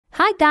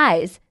Hi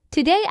guys,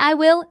 today I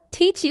will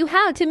teach you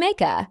how to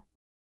make a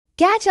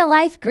Gacha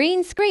Life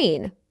green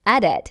screen.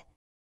 Edit.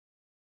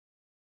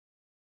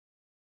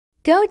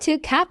 Go to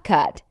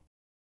CapCut.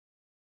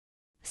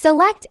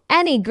 Select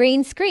any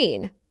green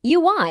screen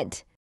you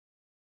want.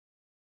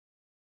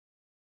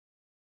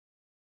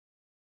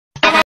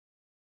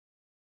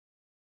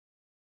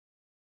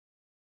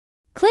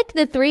 Click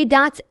the three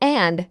dots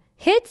and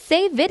hit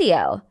Save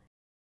Video.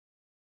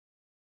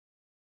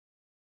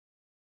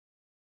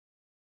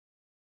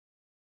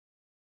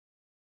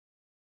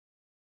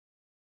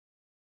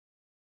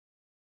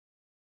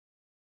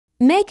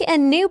 Make a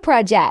new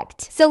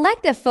project.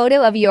 Select a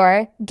photo of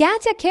your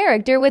Gacha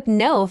character with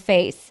no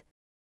face.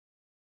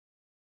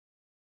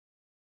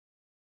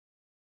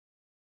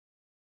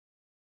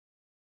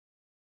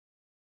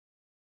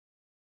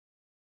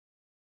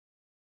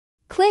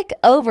 Click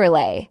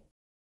Overlay.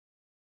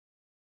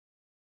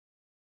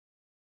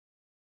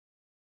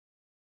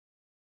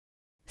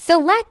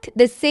 Select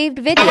the saved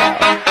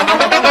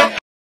video.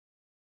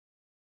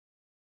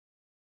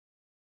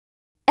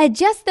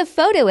 Adjust the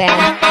photo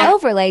and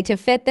overlay to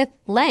fit the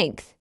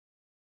length.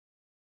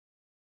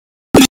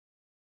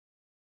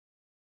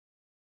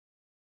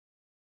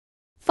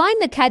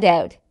 Find the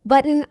cutout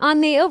button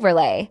on the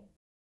overlay.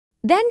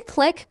 Then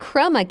click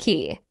Chroma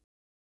key.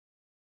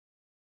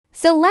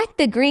 Select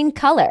the green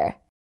color.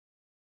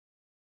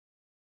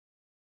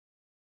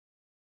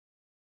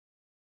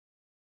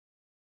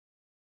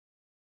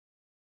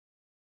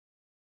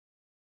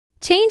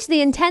 Change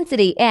the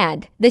intensity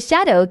and the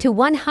shadow to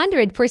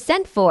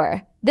 100%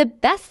 for the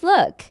best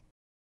look.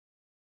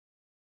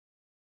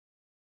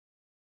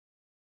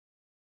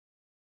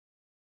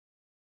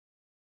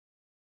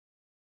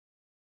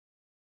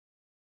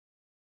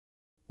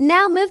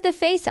 Now move the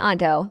face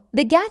onto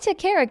the Gacha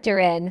character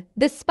in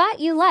the spot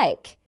you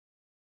like.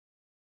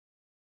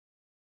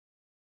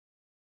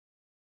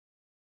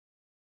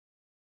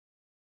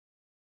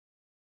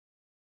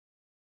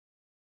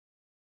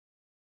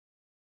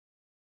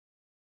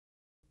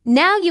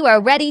 Now you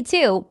are ready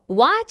to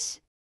watch